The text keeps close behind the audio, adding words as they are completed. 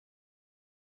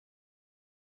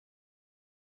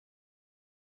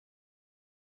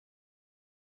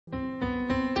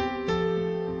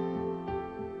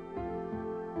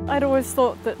I'd always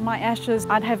thought that my ashes,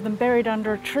 I'd have them buried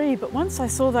under a tree, but once I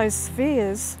saw those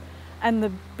spheres and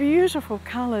the beautiful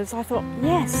colours, I thought,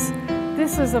 yes,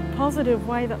 this is a positive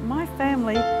way that my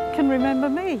family can remember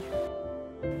me.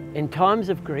 In times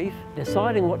of grief,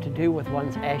 deciding what to do with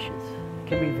one's ashes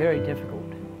can be very difficult.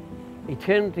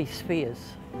 Eternity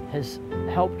Spheres has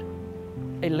helped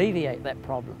alleviate that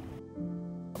problem.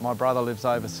 My brother lives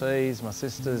overseas, my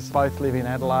sisters both live in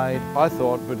Adelaide. I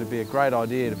thought it would be a great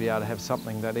idea to be able to have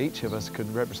something that each of us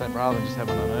could represent rather than just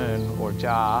having an urn or a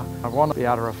jar. I want to be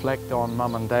able to reflect on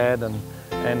Mum and Dad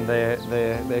and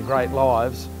their great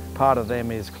lives. Part of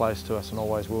them is close to us and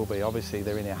always will be. Obviously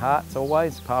they're in our hearts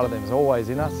always, part of them is always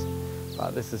in us,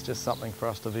 but this is just something for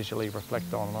us to visually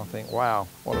reflect on, and I think, wow,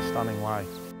 what a stunning way.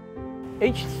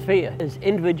 Each sphere is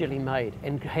individually made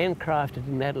and handcrafted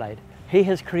in Adelaide. He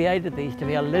has created these to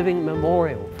be a living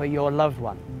memorial for your loved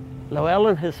one.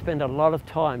 Llewellyn has spent a lot of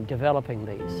time developing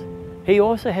these. He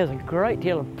also has a great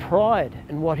deal of pride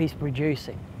in what he's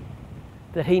producing,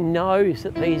 that he knows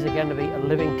that these are going to be a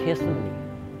living testimony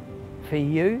for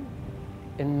you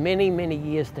in many, many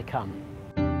years to come.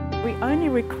 We only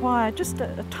require just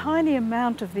a tiny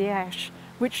amount of the ash,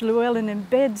 which Llewellyn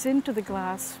embeds into the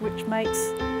glass, which makes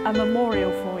a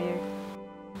memorial for you.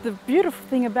 The beautiful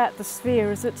thing about the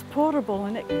sphere is it's portable,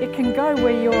 and it can go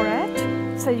where you're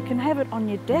at, so you can have it on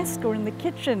your desk or in the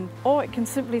kitchen, or it can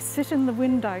simply sit in the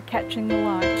window catching the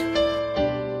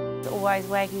light. Always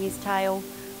wagging his tail,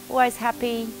 always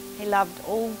happy. He loved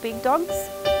all big dogs,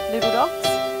 little dogs.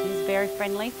 He's very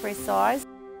friendly for his size.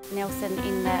 Nelson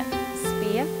in that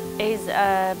sphere is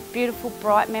a beautiful,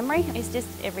 bright memory. He's just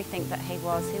everything that he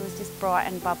was. He was just bright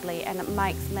and bubbly, and it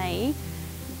makes me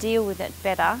deal with it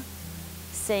better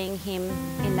seeing him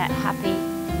in that happy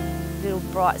little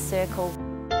bright circle.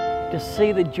 To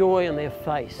see the joy on their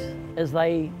face as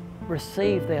they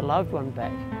receive their loved one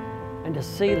back, and to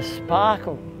see the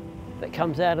sparkle that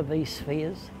comes out of these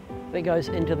spheres that goes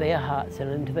into their hearts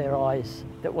and into their eyes,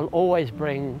 that will always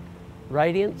bring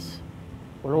radiance,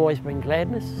 will always bring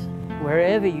gladness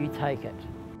wherever you take it.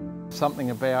 Something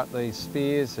about these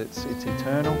spheres, it's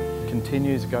eternal,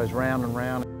 continues, goes round and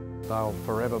round. They'll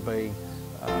forever be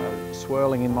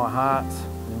swirling in my heart,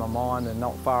 in my mind, and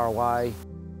not far away.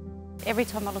 Every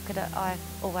time I look at it, I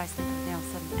always think of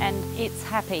Nelson, and it's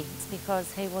happy. It's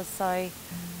because he was so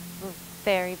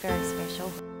very, very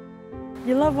special.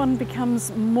 Your loved one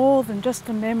becomes more than just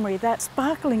a memory. That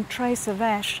sparkling trace of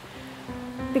ash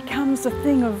becomes a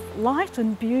thing of light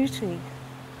and beauty.